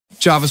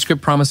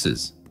JavaScript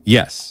promises.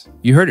 Yes,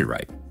 you heard it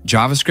right.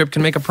 JavaScript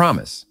can make a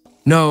promise.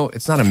 No,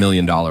 it's not $1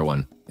 million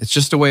one. It's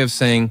just a way of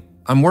saying,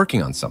 I'm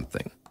working on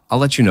something. I'll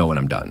let you know when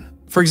I'm done.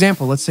 For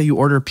example, let's say you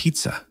order a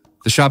pizza.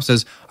 The shop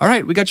says, all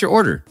right, we got your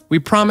order. We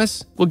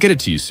promise we'll get it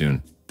to you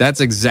soon.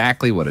 That's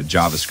exactly what a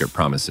JavaScript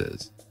promise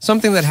is.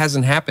 Something that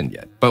hasn't happened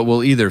yet, but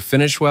will either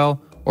finish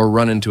well or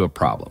run into a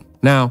problem.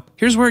 Now,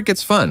 here's where it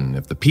gets fun.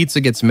 If the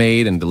pizza gets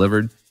made and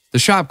delivered, the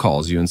shop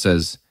calls you and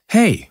says,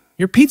 hey,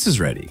 your pizza's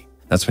ready.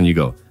 That's when you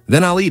go,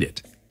 then I'll eat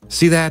it.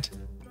 See that?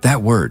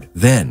 That word,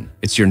 then,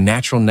 it's your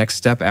natural next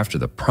step after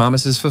the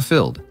promise is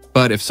fulfilled.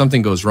 But if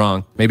something goes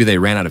wrong, maybe they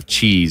ran out of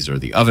cheese or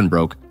the oven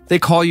broke, they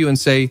call you and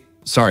say,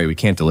 sorry, we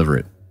can't deliver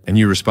it. And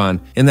you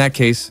respond, in that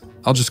case,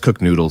 I'll just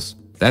cook noodles.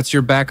 That's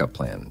your backup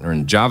plan, or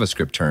in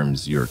JavaScript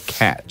terms, your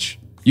catch.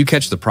 You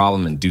catch the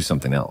problem and do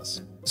something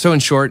else. So in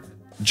short,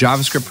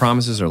 JavaScript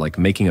promises are like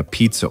making a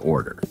pizza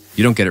order.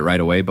 You don't get it right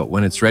away, but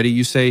when it's ready,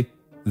 you say,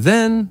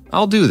 then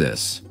I'll do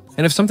this.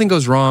 And if something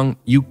goes wrong,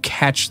 you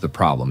catch the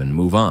problem and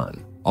move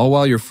on, all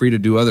while you're free to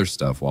do other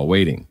stuff while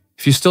waiting.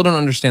 If you still don't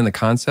understand the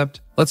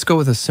concept, let's go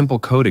with a simple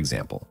code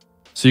example,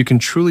 so you can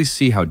truly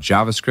see how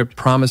JavaScript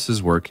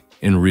promises work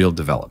in real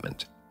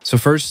development. So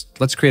first,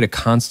 let's create a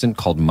constant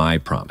called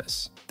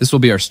myPromise. This will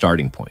be our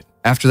starting point.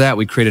 After that,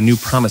 we create a new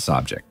promise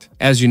object.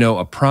 As you know,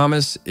 a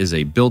promise is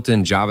a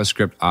built-in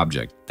JavaScript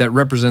object that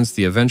represents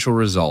the eventual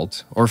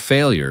result or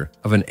failure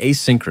of an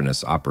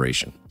asynchronous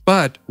operation.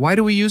 But why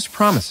do we use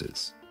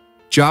promises?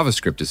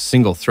 JavaScript is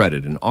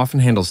single-threaded and often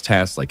handles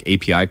tasks like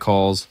API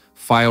calls,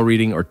 file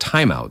reading, or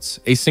timeouts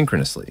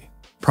asynchronously.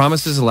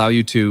 Promises allow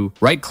you to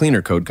write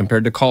cleaner code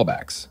compared to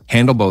callbacks,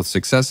 handle both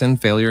success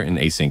and failure in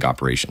async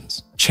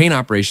operations, chain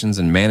operations,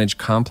 and manage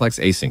complex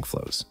async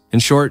flows. In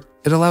short,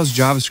 it allows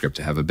JavaScript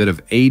to have a bit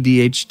of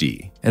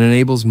ADHD and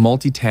enables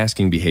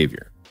multitasking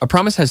behavior. A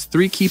promise has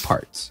 3 key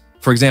parts.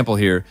 For example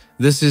here,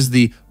 this is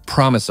the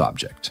promise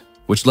object,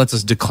 which lets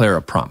us declare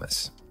a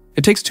promise.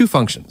 It takes 2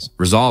 functions.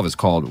 Resolve is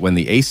called when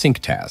the async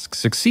task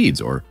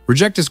succeeds, or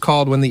reject is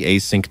called when the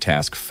async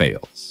task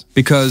fails.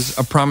 Because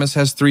a promise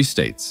has 3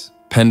 states: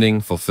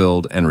 pending,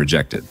 fulfilled, and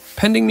rejected.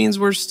 Pending means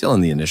we're still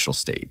in the initial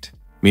state,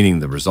 meaning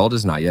the result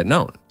is not yet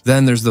known.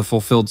 Then there's the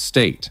fulfilled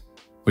state,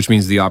 which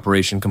means the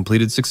operation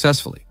completed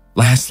successfully.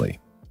 Lastly,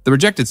 the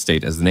rejected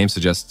state, as the name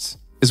suggests,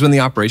 is when the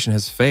operation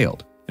has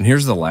failed. And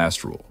here's the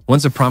last rule.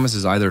 Once a promise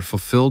is either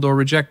fulfilled or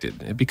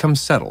rejected, it becomes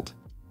settled,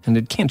 and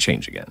it can't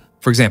change again.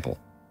 For example,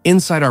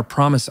 inside our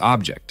promise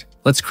object,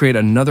 let's create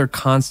another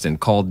constant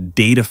called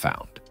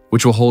dataFound,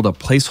 which will hold a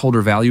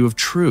placeholder value of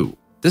true.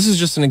 This is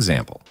just an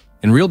example.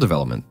 In real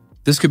development,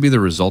 this could be the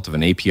result of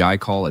an API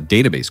call, a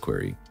database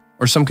query,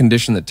 or some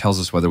condition that tells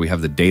us whether we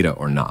have the data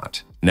or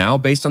not. Now,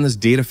 based on this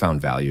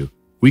dataFound value,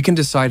 we can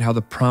decide how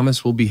the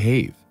promise will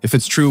behave. If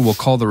it's true, we'll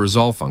call the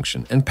resolve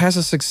function and pass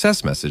a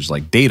success message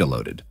like data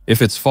loaded.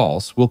 If it's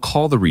false, we'll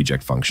call the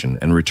reject function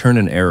and return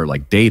an error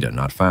like data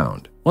not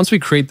found. Once we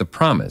create the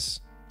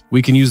promise,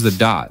 we can use the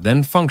dot,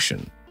 then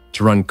function,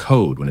 to run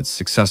code when it's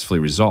successfully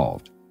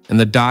resolved, and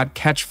the dot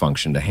catch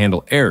function to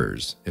handle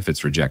errors if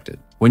it's rejected.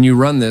 When you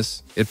run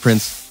this, it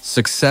prints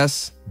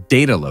success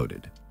data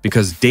loaded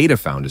because data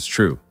found is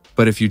true.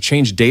 But if you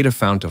change data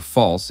found to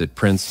false, it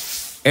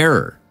prints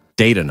error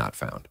data not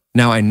found.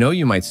 Now, I know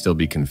you might still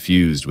be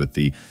confused with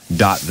the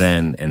dot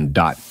then and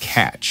dot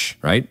catch,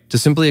 right? To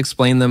simply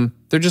explain them,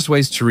 they're just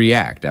ways to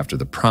react after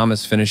the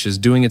promise finishes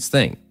doing its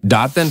thing.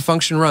 Dot then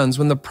function runs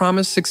when the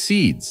promise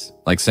succeeds,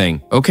 like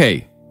saying,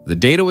 okay, the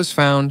data was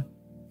found,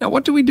 now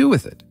what do we do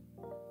with it?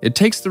 It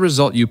takes the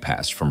result you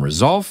passed from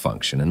resolve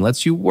function and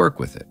lets you work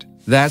with it.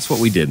 That's what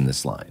we did in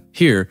this line.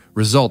 Here,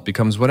 result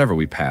becomes whatever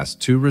we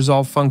passed to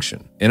resolve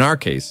function. In our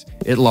case,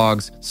 it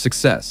logs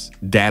success,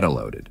 data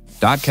loaded.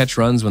 Dot catch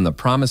runs when the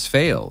promise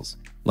fails.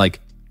 Like,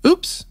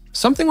 oops,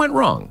 something went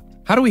wrong.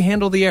 How do we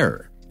handle the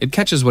error? It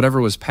catches whatever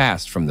was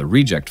passed from the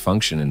reject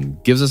function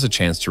and gives us a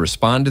chance to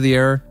respond to the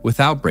error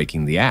without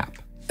breaking the app.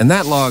 And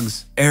that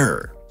logs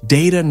error,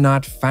 data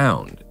not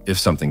found, if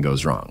something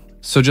goes wrong.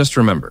 So just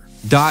remember,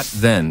 dot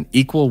then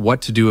equal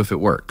what to do if it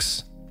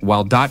works,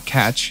 while dot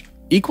catch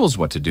equals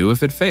what to do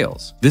if it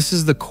fails. This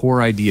is the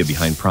core idea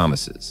behind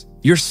promises.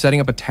 You're setting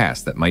up a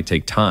task that might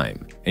take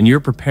time, and you're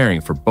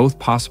preparing for both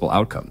possible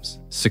outcomes,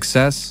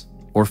 success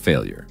or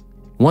failure.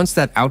 Once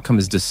that outcome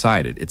is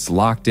decided, it's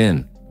locked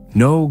in,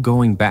 no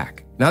going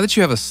back. Now that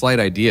you have a slight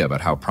idea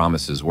about how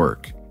promises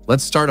work,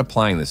 let's start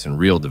applying this in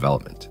real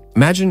development.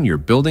 Imagine you're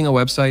building a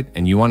website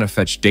and you want to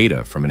fetch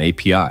data from an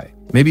API,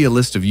 maybe a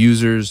list of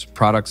users,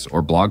 products,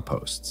 or blog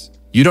posts.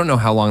 You don't know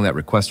how long that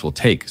request will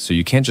take, so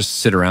you can't just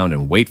sit around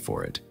and wait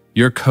for it.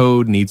 Your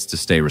code needs to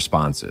stay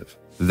responsive.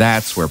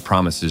 That's where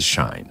promises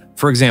shine.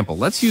 For example,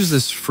 let's use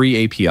this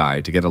free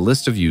API to get a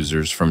list of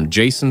users from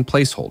JSON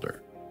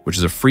placeholder, which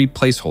is a free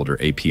placeholder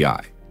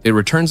API. It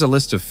returns a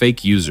list of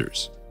fake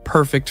users,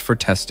 perfect for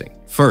testing.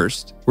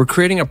 First, we're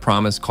creating a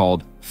promise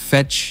called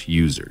fetch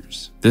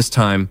users. This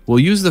time, we'll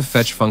use the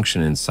fetch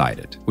function inside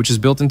it, which is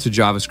built into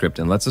JavaScript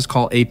and lets us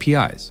call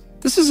APIs.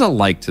 This is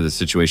alike to the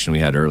situation we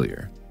had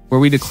earlier, where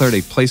we declared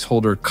a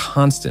placeholder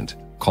constant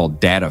called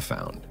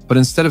dataFound. But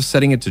instead of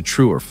setting it to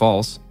true or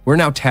false, we're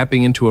now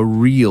tapping into a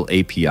real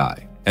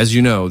API. As you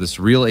know,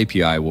 this real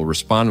API will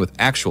respond with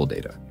actual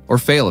data, or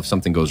fail if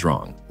something goes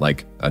wrong,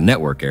 like a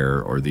network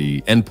error or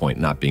the endpoint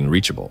not being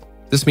reachable.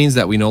 This means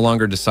that we no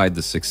longer decide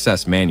the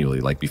success manually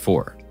like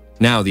before.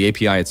 Now the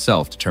API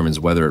itself determines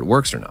whether it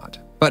works or not.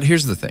 But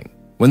here's the thing.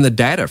 When the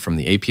data from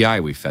the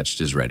API we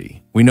fetched is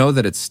ready, we know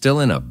that it's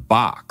still in a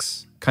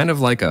box, kind of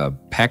like a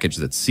package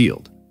that's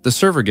sealed. The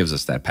server gives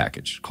us that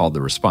package, called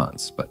the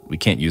response, but we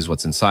can't use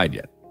what's inside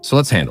yet. So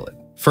let's handle it.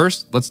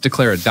 First, let's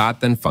declare a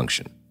 .then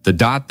function. The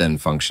 .then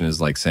function is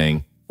like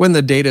saying, when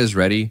the data is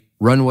ready,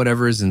 run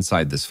whatever is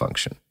inside this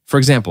function. For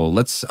example,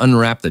 let's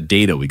unwrap the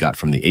data we got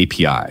from the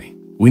API.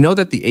 We know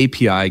that the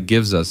API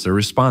gives us a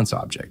response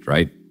object,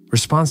 right?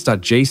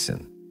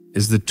 Response.json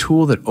is the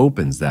tool that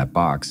opens that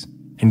box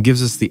and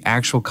gives us the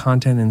actual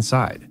content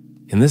inside.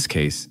 In this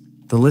case,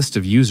 the list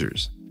of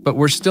users. But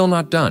we're still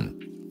not done.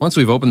 Once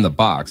we've opened the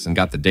box and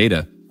got the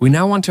data, we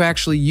now want to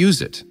actually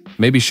use it.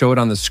 Maybe show it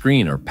on the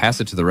screen or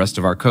pass it to the rest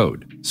of our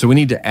code. So we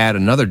need to add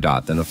another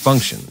then a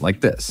function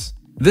like this.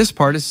 This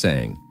part is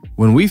saying,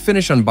 when we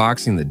finish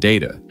unboxing the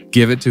data,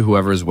 give it to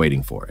whoever is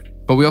waiting for it.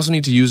 But we also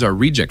need to use our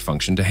reject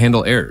function to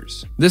handle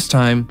errors. This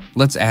time,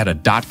 let's add a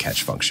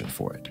 .catch function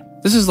for it.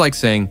 This is like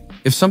saying,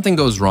 if something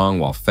goes wrong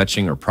while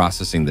fetching or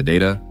processing the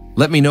data,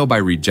 let me know by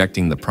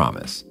rejecting the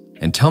promise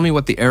and tell me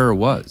what the error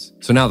was.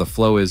 So now the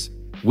flow is,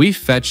 we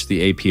fetch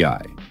the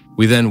API.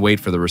 We then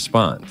wait for the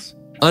response,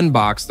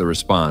 unbox the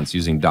response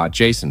using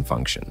 .json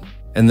function,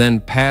 and then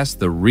pass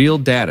the real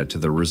data to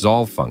the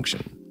resolve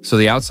function. So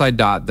the outside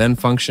 .then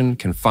function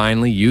can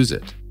finally use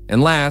it.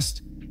 And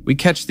last, we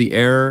catch the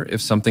error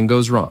if something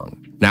goes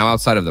wrong. Now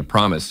outside of the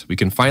promise, we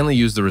can finally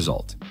use the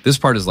result. This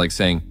part is like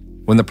saying,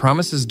 when the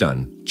promise is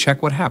done,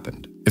 check what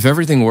happened. If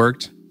everything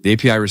worked, the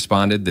API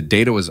responded, the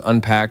data was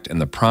unpacked, and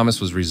the promise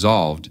was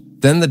resolved,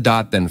 then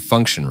the .then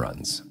function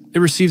runs. It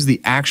receives the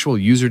actual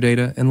user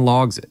data and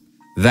logs it.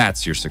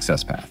 That's your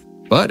success path.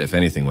 But if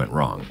anything went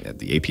wrong, if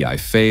the API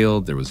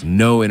failed, there was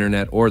no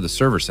internet, or the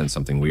server sent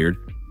something weird,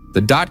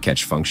 the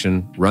 .catch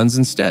function runs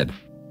instead.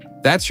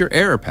 That's your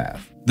error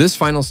path. This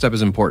final step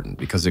is important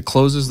because it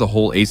closes the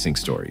whole async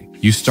story.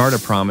 You start a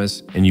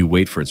promise and you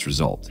wait for its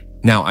result.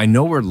 Now, I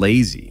know we're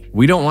lazy.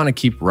 We don't want to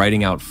keep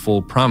writing out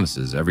full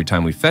promises every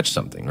time we fetch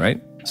something,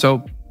 right?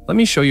 So let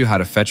me show you how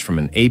to fetch from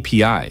an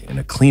API in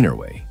a cleaner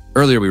way.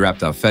 Earlier, we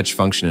wrapped our fetch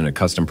function in a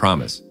custom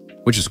promise,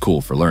 which is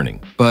cool for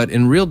learning. But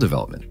in real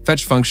development,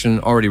 fetch function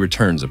already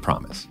returns a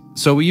promise.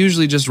 So we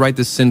usually just write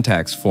this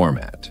syntax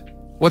format.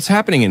 What's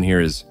happening in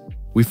here is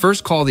we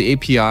first call the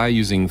API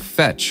using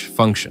fetch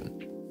function.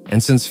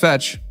 And since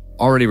fetch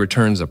already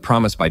returns a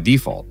promise by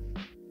default,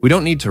 we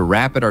don't need to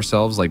wrap it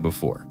ourselves like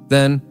before.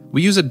 Then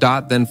we use a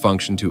 .then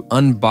function to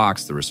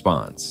unbox the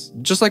response,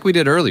 just like we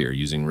did earlier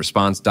using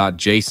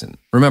response.json.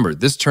 Remember,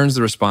 this turns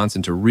the response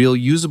into real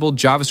usable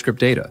JavaScript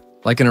data,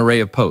 like an array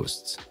of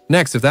posts.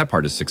 Next, if that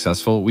part is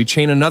successful, we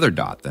chain another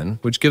then,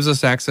 which gives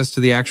us access to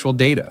the actual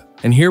data.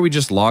 And here we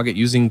just log it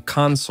using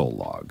console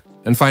log.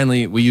 And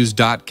finally, we use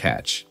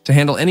 .catch to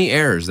handle any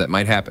errors that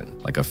might happen,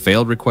 like a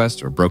failed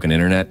request or broken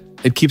internet.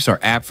 It keeps our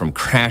app from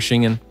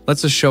crashing and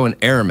lets us show an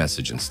error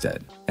message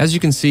instead. As you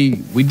can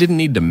see, we didn't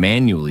need to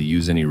manually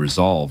use any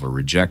resolve or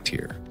reject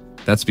here.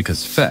 That's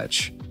because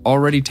fetch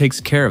already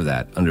takes care of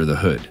that under the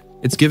hood.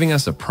 It's giving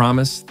us a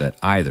promise that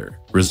either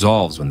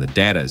resolves when the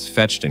data is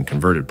fetched and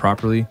converted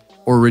properly,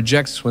 or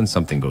rejects when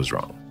something goes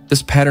wrong.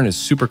 This pattern is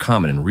super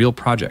common in real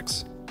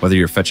projects. Whether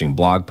you're fetching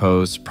blog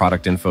posts,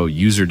 product info,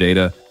 user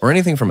data, or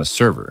anything from a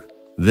server,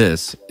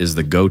 this is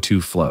the go-to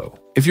flow.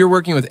 If you're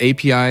working with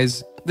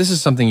APIs, this is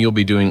something you'll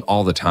be doing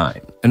all the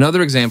time.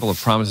 Another example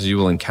of promises you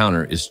will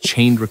encounter is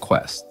chained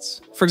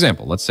requests. For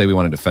example, let's say we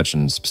wanted to fetch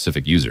a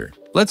specific user.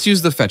 Let's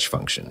use the fetch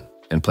function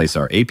and place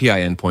our API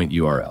endpoint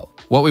URL.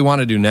 What we want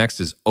to do next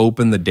is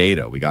open the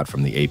data we got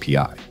from the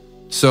API.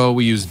 So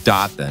we use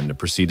then to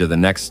proceed to the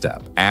next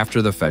step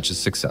after the fetch is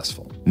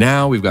successful.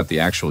 Now we've got the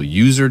actual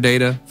user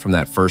data from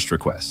that first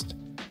request.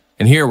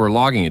 And here we're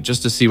logging it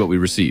just to see what we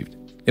received.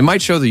 It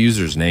might show the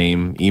user's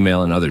name,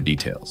 email, and other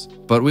details,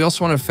 but we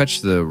also want to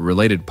fetch the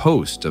related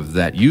post of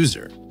that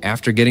user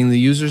after getting the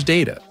user's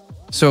data.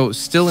 So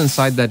still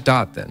inside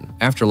that then,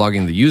 after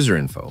logging the user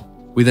info,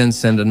 we then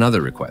send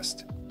another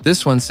request.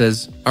 This one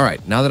says, all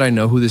right, now that I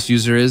know who this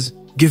user is,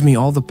 give me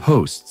all the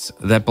posts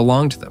that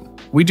belong to them.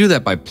 We do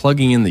that by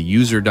plugging in the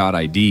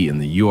user.id in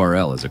the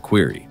URL as a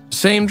query.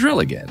 Same drill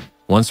again.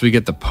 Once we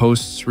get the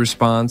posts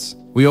response,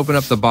 we open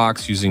up the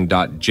box using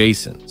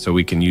 .json so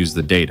we can use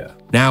the data.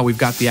 Now we've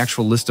got the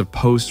actual list of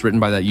posts written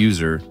by that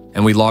user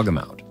and we log them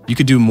out. You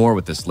could do more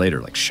with this later,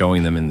 like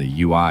showing them in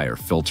the UI or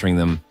filtering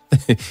them.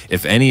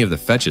 If any of the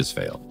fetches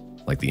fail,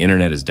 like the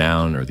internet is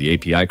down or the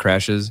API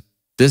crashes,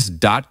 this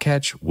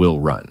 .catch will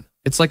run.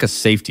 It's like a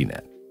safety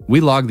net.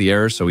 We log the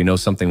error so we know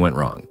something went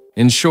wrong.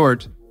 In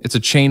short, it's a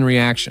chain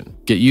reaction.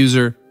 Get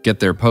user, get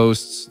their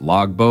posts,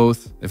 log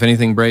both. If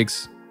anything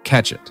breaks,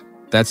 catch it.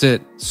 That's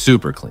it.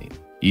 Super clean.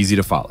 Easy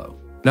to follow.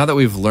 Now that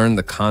we've learned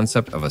the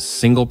concept of a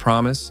single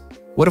promise,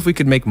 what if we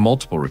could make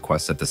multiple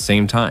requests at the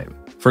same time?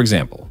 For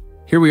example,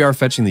 Here we are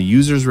fetching the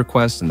user's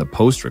request and the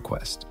post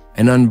request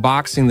and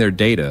unboxing their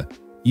data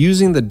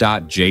using the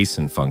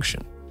 .json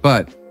function.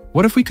 But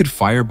what if we could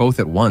fire both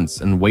at once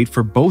and wait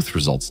for both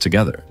results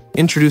together?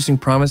 Introducing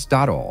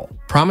promise.all.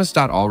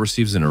 Promise.all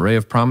receives an array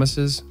of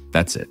promises.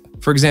 That's it.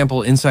 For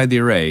example, inside the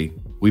array,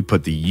 we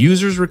put the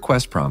user's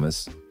request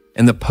promise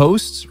and the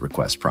post's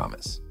request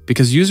promise.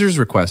 Because user's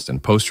request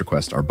and post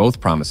request are both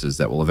promises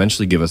that will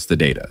eventually give us the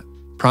data,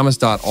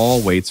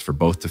 promise.all waits for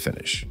both to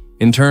finish.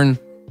 In turn,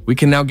 we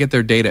can now get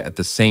their data at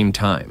the same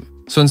time.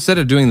 So instead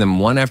of doing them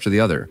one after the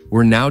other,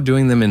 we're now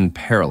doing them in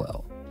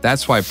parallel.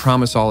 That's why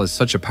promise.all is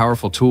such a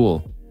powerful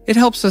tool. It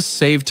helps us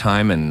save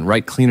time and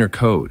write cleaner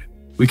code.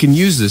 We can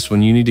use this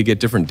when you need to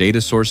get different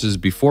data sources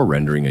before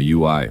rendering a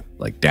UI,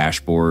 like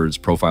dashboards,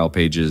 profile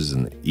pages,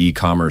 and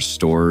e-commerce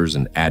stores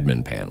and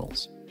admin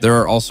panels. There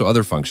are also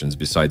other functions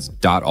besides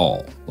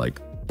 .all,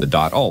 like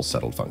the .all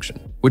settled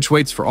function, which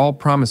waits for all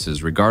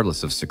promises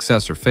regardless of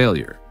success or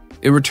failure.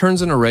 It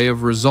returns an array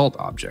of result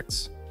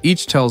objects.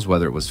 Each tells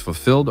whether it was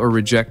fulfilled or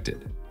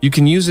rejected. You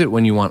can use it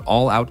when you want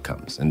all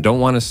outcomes and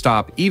don't want to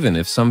stop even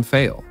if some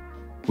fail.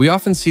 We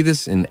often see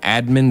this in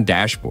admin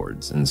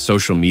dashboards and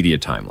social media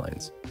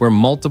timelines, where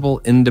multiple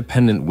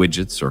independent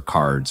widgets or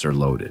cards are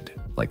loaded,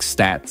 like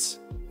stats,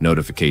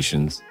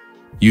 notifications,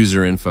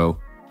 user info,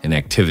 and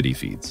activity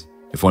feeds.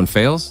 If one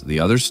fails, the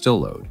others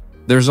still load.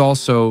 There's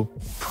also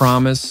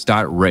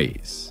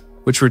promise.raise,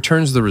 which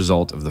returns the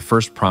result of the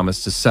first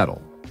promise to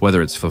settle,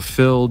 whether it's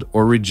fulfilled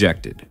or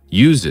rejected.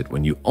 Use it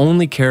when you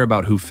only care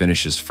about who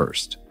finishes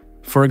first.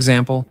 For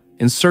example,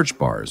 in search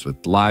bars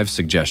with live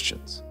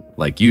suggestions,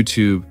 like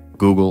YouTube,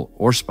 Google,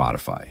 or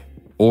Spotify.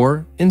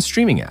 Or in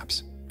streaming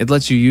apps, it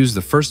lets you use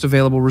the first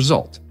available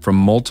result from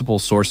multiple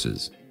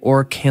sources,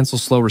 or cancel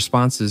slow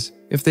responses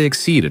if they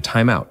exceed a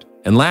timeout.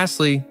 And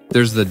lastly,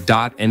 there's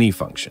the .any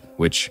function,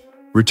 which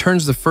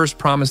returns the first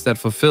promise that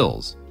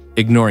fulfills,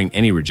 ignoring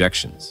any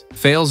rejections.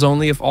 Fails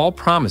only if all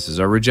promises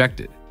are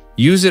rejected.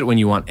 Use it when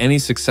you want any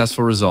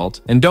successful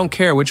result and don't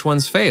care which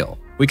ones fail.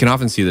 We can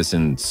often see this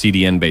in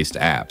CDN-based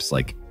apps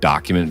like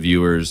document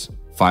viewers,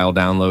 file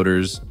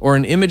downloaders, or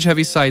in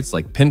image-heavy sites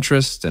like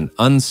Pinterest and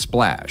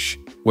Unsplash,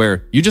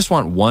 where you just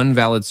want one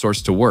valid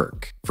source to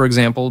work. For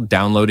example,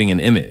 downloading an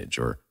image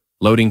or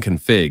loading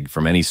config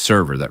from any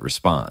server that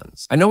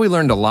responds. I know we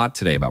learned a lot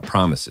today about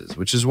promises,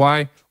 which is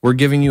why we're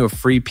giving you a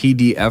free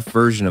PDF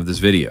version of this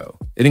video.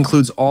 It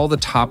includes all the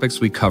topics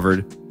we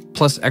covered,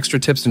 plus extra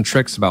tips and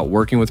tricks about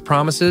working with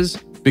promises.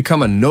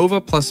 Become a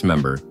Nova Plus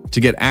member to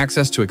get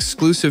access to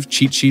exclusive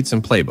cheat sheets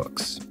and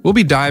playbooks. We'll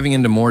be diving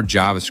into more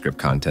JavaScript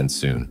content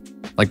soon,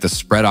 like the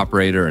spread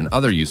operator and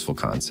other useful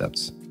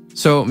concepts.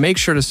 So make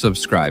sure to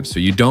subscribe so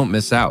you don't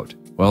miss out.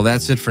 Well,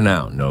 that's it for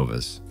now,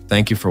 Novas.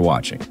 Thank you for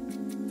watching.